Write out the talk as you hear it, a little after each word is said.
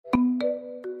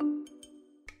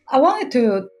I wanted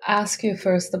to ask you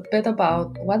first a bit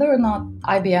about whether or not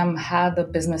IBM had a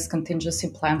business contingency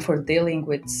plan for dealing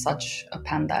with such a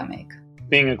pandemic.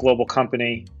 Being a global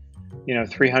company,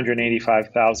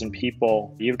 385,000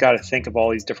 people, you've got to think of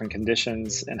all these different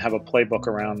conditions and have a playbook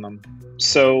around them.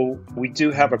 So we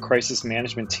do have a crisis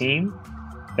management team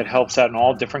that helps out in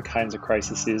all different kinds of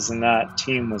crises, and that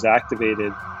team was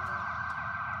activated.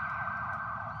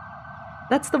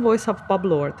 That's the voice of Bob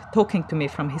Lord talking to me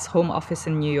from his home office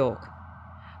in New York.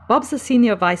 Bob's a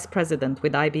senior vice president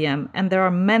with IBM, and there are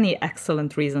many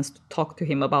excellent reasons to talk to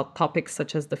him about topics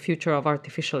such as the future of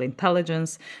artificial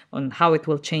intelligence, on how it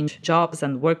will change jobs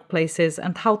and workplaces,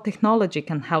 and how technology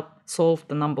can help solve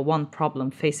the number one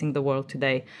problem facing the world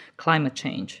today, climate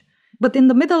change. But in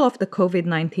the middle of the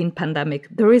COVID-19 pandemic,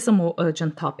 there is a more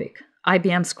urgent topic: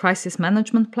 IBM's crisis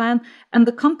management plan and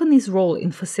the company's role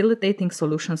in facilitating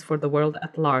solutions for the world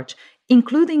at large,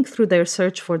 including through their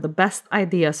search for the best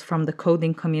ideas from the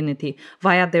coding community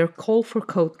via their Call for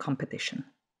Code competition.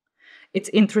 It's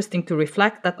interesting to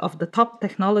reflect that of the top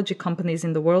technology companies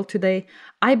in the world today,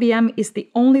 IBM is the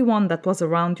only one that was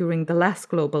around during the last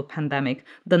global pandemic,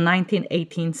 the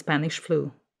 1918 Spanish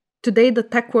flu. Today, the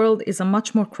tech world is a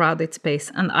much more crowded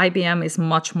space, and IBM is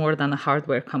much more than a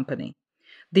hardware company.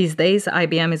 These days,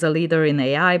 IBM is a leader in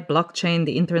AI, blockchain,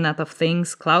 the Internet of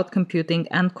Things, cloud computing,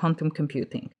 and quantum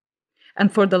computing.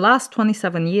 And for the last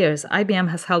 27 years, IBM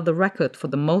has held the record for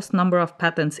the most number of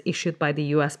patents issued by the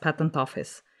US Patent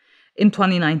Office. In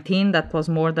 2019, that was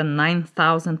more than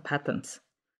 9,000 patents.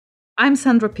 I'm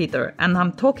Sandra Peter, and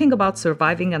I'm talking about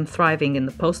surviving and thriving in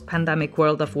the post-pandemic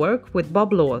world of work with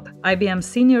Bob Lord, IBM's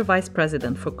Senior Vice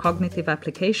President for Cognitive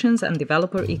Applications and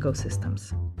Developer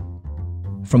Ecosystems.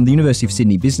 From the University of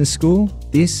Sydney Business School,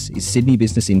 this is Sydney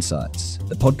Business Insights,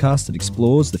 the podcast that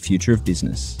explores the future of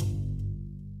business.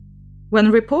 When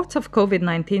reports of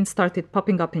COVID-19 started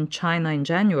popping up in China in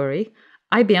January,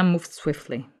 IBM moved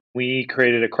swiftly. We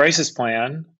created a crisis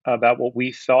plan about what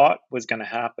we thought was going to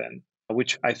happen,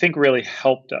 which I think really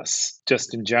helped us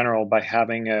just in general by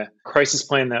having a crisis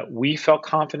plan that we felt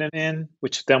confident in,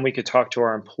 which then we could talk to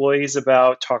our employees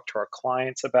about, talk to our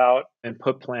clients about, and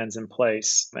put plans in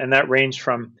place. And that ranged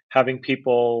from having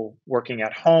people working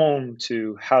at home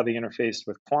to how they interfaced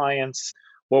with clients,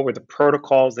 what were the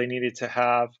protocols they needed to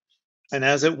have. And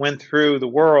as it went through the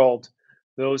world,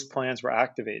 those plans were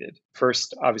activated.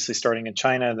 First, obviously starting in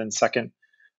China, then second,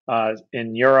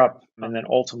 in Europe, and then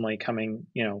ultimately coming,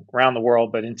 around the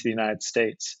world, but into the United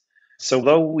States. So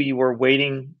though we were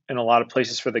waiting in a lot of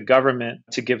places for the government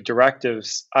to give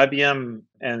directives, IBM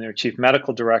and their chief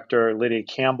medical director, Lydia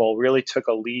Campbell, really took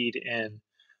a lead in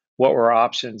what were our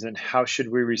options and how should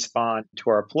we respond to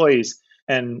our employees.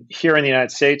 And here in the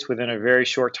United States, within a very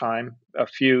short time, a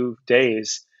few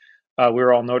days, we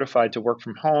were all notified to work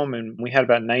from home, and we had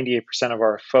about 98% of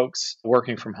our folks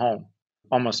working from home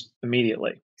almost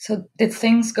immediately. So did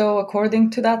things go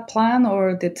according to that plan,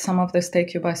 or did some of this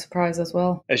take you by surprise as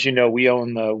well? As you know, we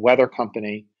own the weather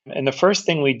company. And the first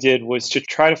thing we did was to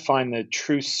try to find the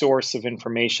true source of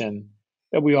information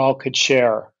that we all could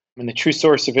share. And the true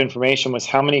source of information was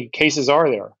how many cases are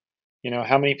there?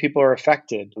 How many people are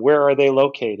affected? Where are they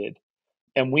located?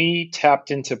 And we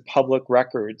tapped into public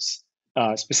records,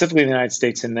 specifically in the United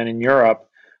States and then in Europe,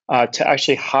 to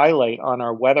actually highlight on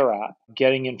our weather app,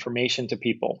 getting information to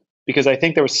people. Because I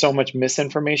think there was so much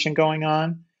misinformation going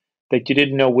on that you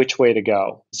didn't know which way to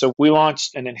go. So we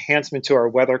launched an enhancement to our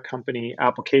weather company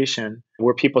application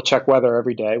where people check weather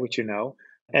every day, which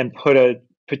and put a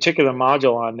particular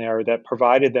module on there that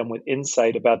provided them with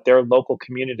insight about their local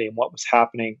community and what was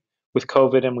happening with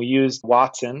COVID. And we used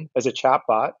Watson as a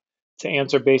chatbot to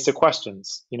answer basic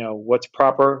questions. What's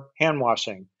proper hand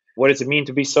washing? What does it mean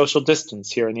to be social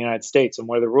distance here in the United States? And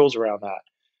what are the rules around that?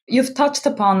 You've touched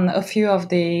upon a few of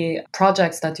the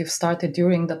projects that you've started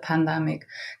during the pandemic.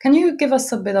 Can you give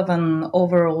us a bit of an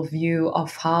overall view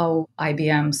of how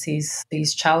IBM sees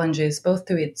these challenges, both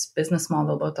to its business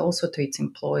model, but also to its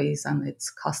employees and its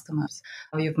customers?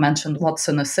 You've mentioned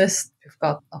Watson Assist. You've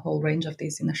got a whole range of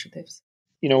these initiatives.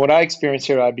 What I experienced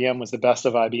here at IBM was the best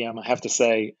of IBM, I have to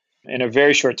say. In a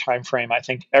very short time frame, I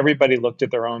think everybody looked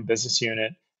at their own business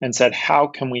unit and said, how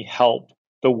can we help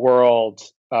the world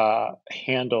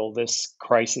handle this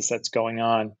crisis that's going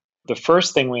on? The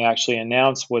first thing we actually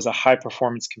announced was a high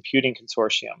performance computing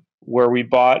consortium where we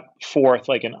brought forth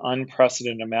like an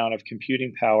unprecedented amount of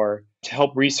computing power to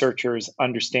help researchers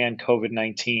understand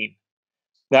COVID-19.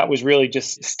 That was really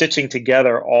just stitching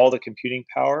together all the computing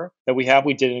power that we have.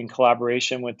 We did it in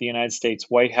collaboration with the United States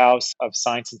White House of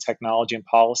Science and Technology and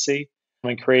Policy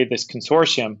and created this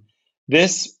consortium.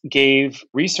 This gave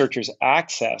researchers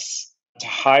access to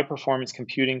high performance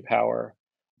computing power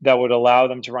that would allow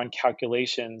them to run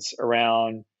calculations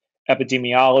around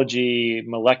epidemiology,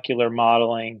 molecular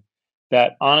modeling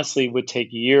that honestly would take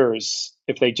years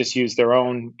if they just used their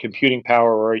own computing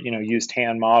power or used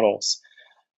hand models.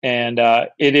 And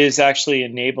it is actually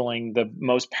enabling the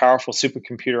most powerful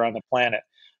supercomputer on the planet.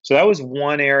 So that was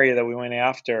one area that we went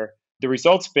after. The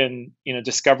result's been,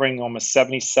 discovering almost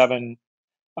 77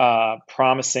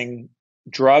 promising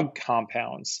drug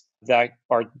compounds that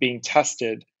are being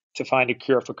tested to find a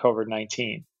cure for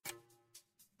COVID-19.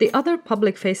 The other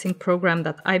public-facing program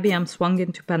that IBM swung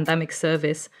into pandemic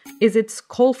service is its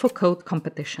Call for Code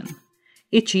competition.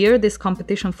 Each year, this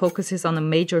competition focuses on a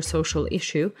major social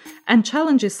issue and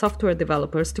challenges software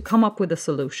developers to come up with a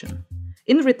solution.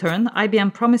 In return,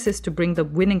 IBM promises to bring the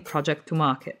winning project to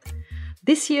market.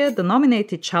 This year, the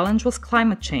nominated challenge was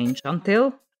climate change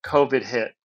until COVID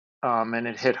hit, and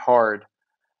it hit hard.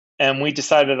 And we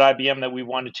decided at IBM that we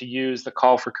wanted to use the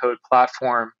Call for Code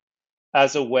platform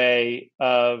as a way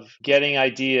of getting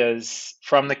ideas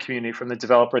from the community, from the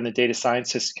developer and the data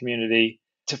scientist community,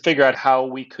 to figure out how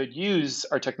we could use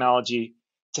our technology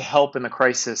to help in the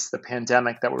crisis, the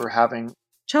pandemic that we were having.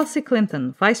 Chelsea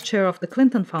Clinton, vice chair of the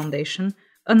Clinton Foundation,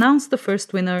 announced the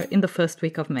first winner in the first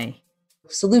week of May.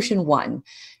 Solution one,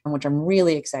 which I'm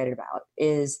really excited about,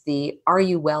 is the Are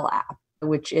You Well app,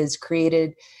 which is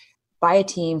created by a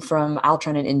team from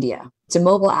Altran in India. It's a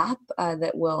mobile app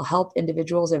that will help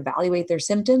individuals evaluate their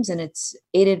symptoms, and it's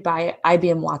aided by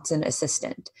IBM Watson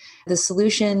Assistant. The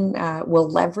solution will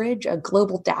leverage a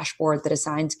global dashboard that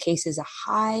assigns cases a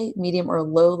high, medium, or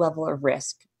low level of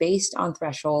risk based on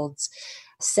thresholds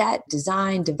set,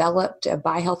 designed, developed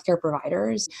by healthcare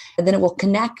providers. And then it will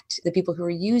connect the people who are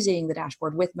using the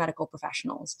dashboard with medical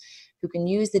professionals who can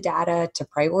use the data to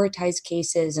prioritize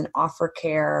cases and offer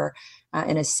care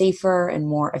in a safer and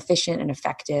more efficient and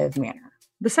effective manner.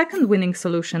 The second winning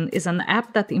solution is an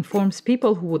app that informs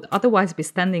people who would otherwise be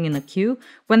standing in a queue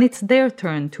when it's their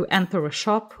turn to enter a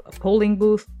shop, a polling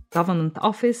booth, government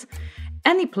office,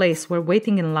 any place where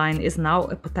waiting in line is now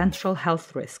a potential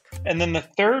health risk. And then the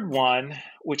third one,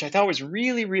 which I thought was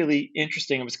really, really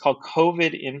interesting, it was called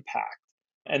COVID Impact.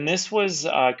 And this was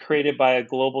created by a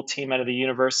global team out of the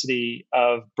University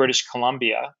of British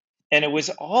Columbia. And it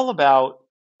was all about,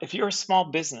 if you're a small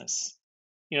business,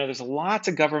 there's lots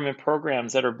of government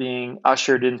programs that are being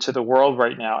ushered into the world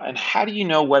right now. And how do you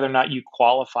know whether or not you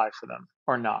qualify for them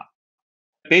or not?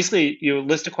 Basically, you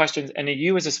list of questions, and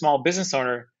you as a small business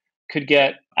owner could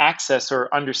get access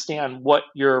or understand what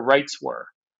your rights were.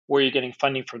 Were you getting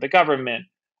funding from the government?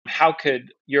 How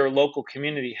could your local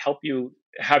community help you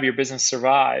have your business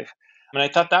survive? And I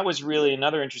thought that was really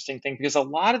another interesting thing, because a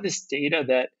lot of this data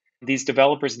that these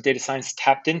developers and data science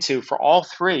tapped into for all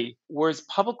three was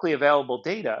publicly available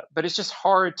data, but it's just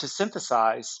hard to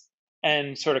synthesize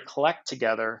and sort of collect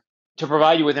together to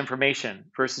provide you with information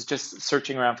versus just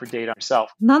searching around for data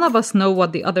yourself. None of us know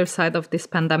what the other side of this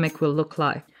pandemic will look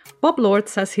like. Bob Lord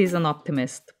says he's an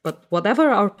optimist, but whatever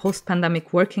our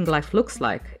post-pandemic working life looks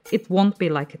like, it won't be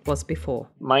like it was before.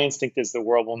 My instinct is the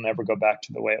world will never go back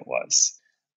to the way it was.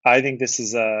 I think this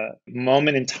is a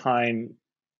moment in time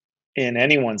in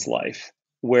anyone's life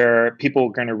where people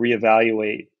are going to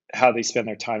reevaluate how they spend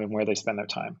their time and where they spend their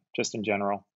time, just in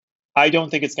general. I don't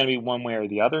think it's going to be one way or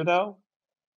the other, though.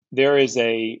 There is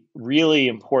a really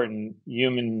important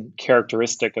human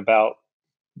characteristic about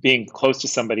being close to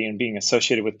somebody and being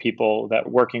associated with people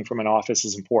that working from an office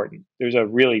is important. There's a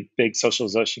really big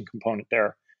socialization component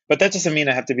there. But that doesn't mean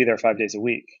I have to be there 5 days a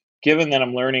week. Given that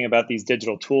I'm learning about these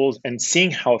digital tools and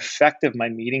seeing how effective my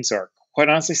meetings are, quite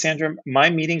honestly, Sandra, my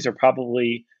meetings are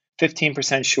probably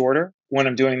 15% shorter when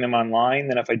I'm doing them online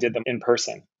than if I did them in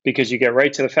person, because you get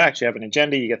right to the facts. You have an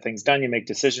agenda, you get things done, you make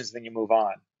decisions, then you move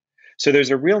on. So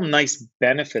there's a real nice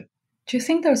benefit. Do you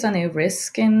think there's any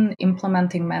risk in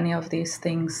implementing many of these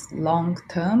things long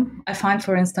term? I find,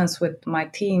 for instance, with my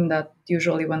team that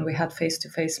usually when we had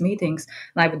face-to-face meetings,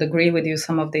 and I would agree with you,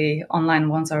 some of the online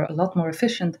ones are a lot more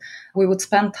efficient, we would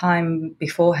spend time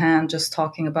beforehand just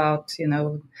talking about,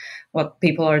 what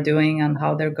people are doing and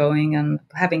how they're going and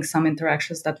having some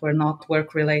interactions that were not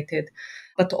work-related.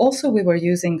 But also we were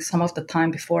using some of the time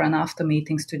before and after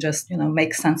meetings to just,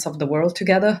 make sense of the world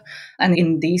together. And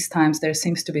in these times, there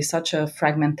seems to be such a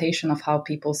fragmentation of how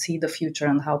people see the future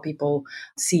and how people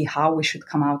see how we should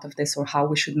come out of this or how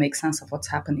we should make sense of what's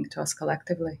happening to us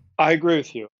collectively. I agree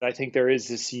with you. I think there is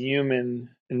this human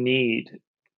need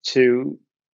to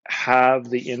have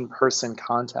the in-person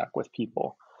contact with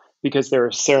people because there are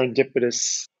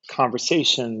serendipitous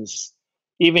conversations.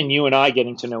 Even you and I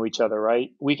getting to know each other,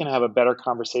 right? We can have a better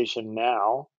conversation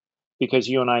now because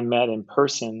you and I met in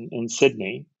person in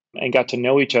Sydney and got to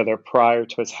know each other prior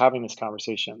to us having this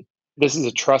conversation. This is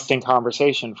a trusting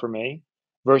conversation for me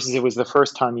versus it was the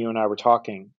first time you and I were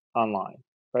talking online,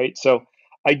 right? So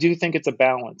I do think it's a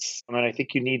balance. I mean, I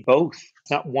think you need both. It's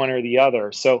not one or the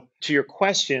other. So to your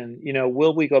question,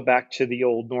 will we go back to the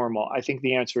old normal? I think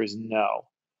the answer is no.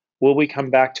 Will we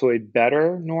come back to a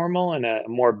better normal and a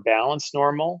more balanced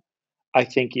normal? I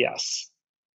think yes.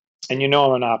 And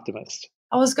I'm an optimist.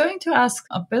 I was going to ask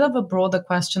a bit of a broader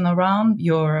question around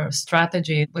your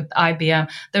strategy with IBM.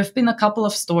 There have been a couple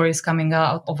of stories coming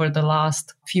out over the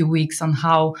last few weeks on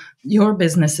how your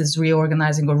business is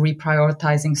reorganizing or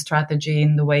reprioritizing strategy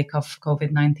in the wake of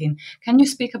COVID-19. Can you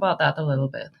speak about that a little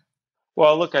bit?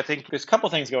 Well, look, I think there's a couple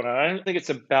things going on. I don't think it's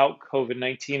about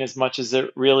COVID-19 as much as it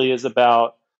really is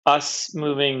about us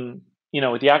moving,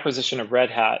 with the acquisition of Red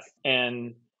Hat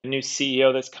and the new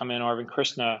CEO that's come in, Arvind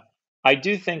Krishna. I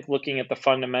do think looking at the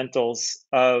fundamentals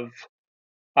of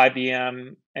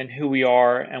IBM and who we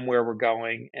are and where we're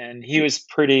going, and he was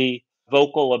pretty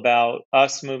vocal about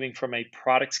us moving from a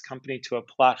products company to a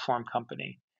platform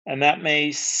company. And that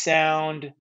may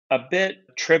sound a bit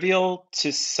trivial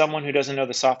to someone who doesn't know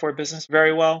the software business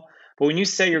very well, but when you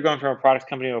say you're going from a product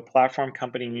company to a platform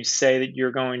company, and you say that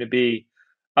you're going to be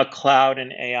a cloud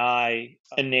and AI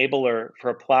enabler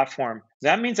for a platform,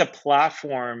 that means a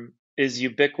platform is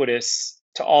ubiquitous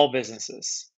to all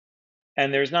businesses.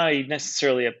 And there's not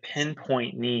necessarily a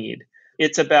pinpoint need.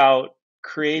 It's about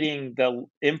creating the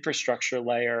infrastructure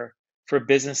layer for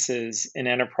businesses and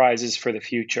enterprises for the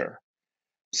future.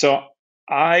 So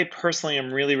I personally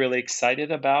am really, really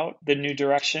excited about the new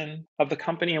direction of the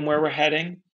company and where we're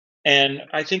heading. And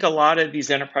I think a lot of these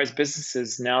enterprise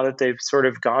businesses, now that they've sort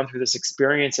of gone through this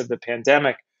experience of the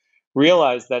pandemic,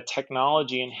 realize that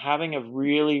technology and having a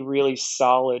really, really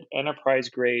solid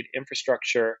enterprise-grade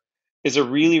infrastructure is a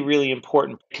really, really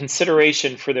important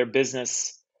consideration for their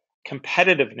business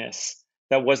competitiveness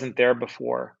that wasn't there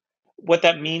before. What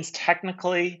that means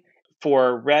technically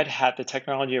for Red Hat, the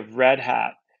technology of Red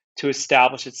Hat, to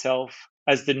establish itself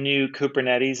as the new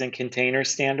Kubernetes and container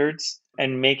standards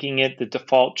and making it the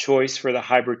default choice for the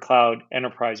hybrid cloud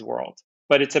enterprise world.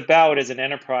 But it's about, as an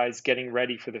enterprise, getting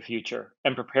ready for the future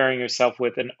and preparing yourself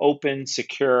with an open,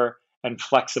 secure, and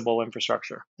flexible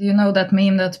infrastructure. You know that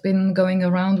meme that's been going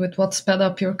around with what sped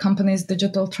up your company's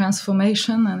digital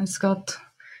transformation? And it's got,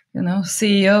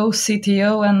 CEO,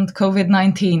 CTO, and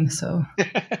COVID-19. So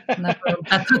never a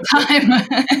better time.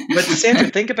 But Sandra,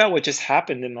 think about what just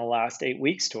happened in the last 8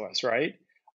 weeks to us, right?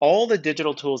 All the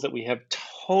digital tools that we have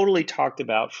totally talked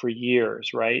about for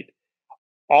years, right?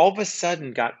 All of a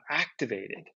sudden got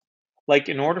activated. Like,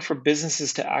 in order for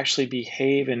businesses to actually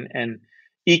behave, and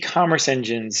e-commerce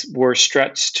engines were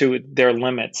stretched to their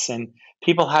limits, and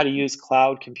people had to use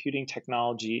cloud computing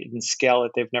technology and scale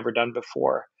that they've never done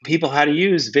before. People had to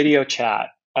use video chat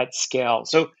at scale.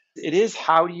 So it is,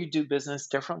 how do you do business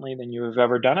differently than you have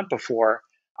ever done it before?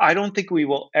 I don't think we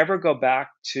will ever go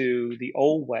back to the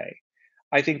old way.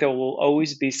 I think there will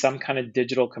always be some kind of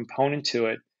digital component to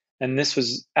it. And this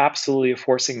was absolutely a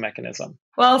forcing mechanism.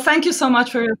 Well, thank you so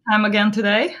much for your time again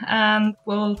today, and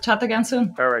we'll chat again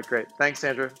soon. All right, great. Thanks,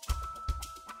 Sandra.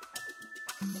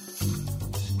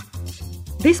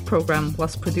 This program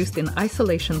was produced in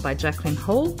isolation by Jacqueline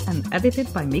Hall and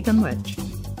edited by Megan Wedge.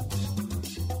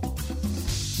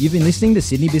 You've been listening to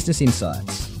Sydney Business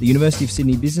Insights, the University of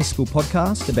Sydney Business School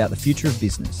podcast about the future of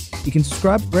business. You can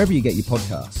subscribe wherever you get your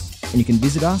podcasts. And you can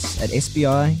visit us at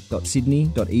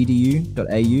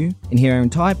sbi.sydney.edu.au and hear our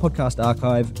entire podcast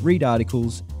archive, read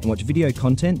articles, and watch video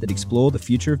content that explore the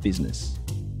future of business.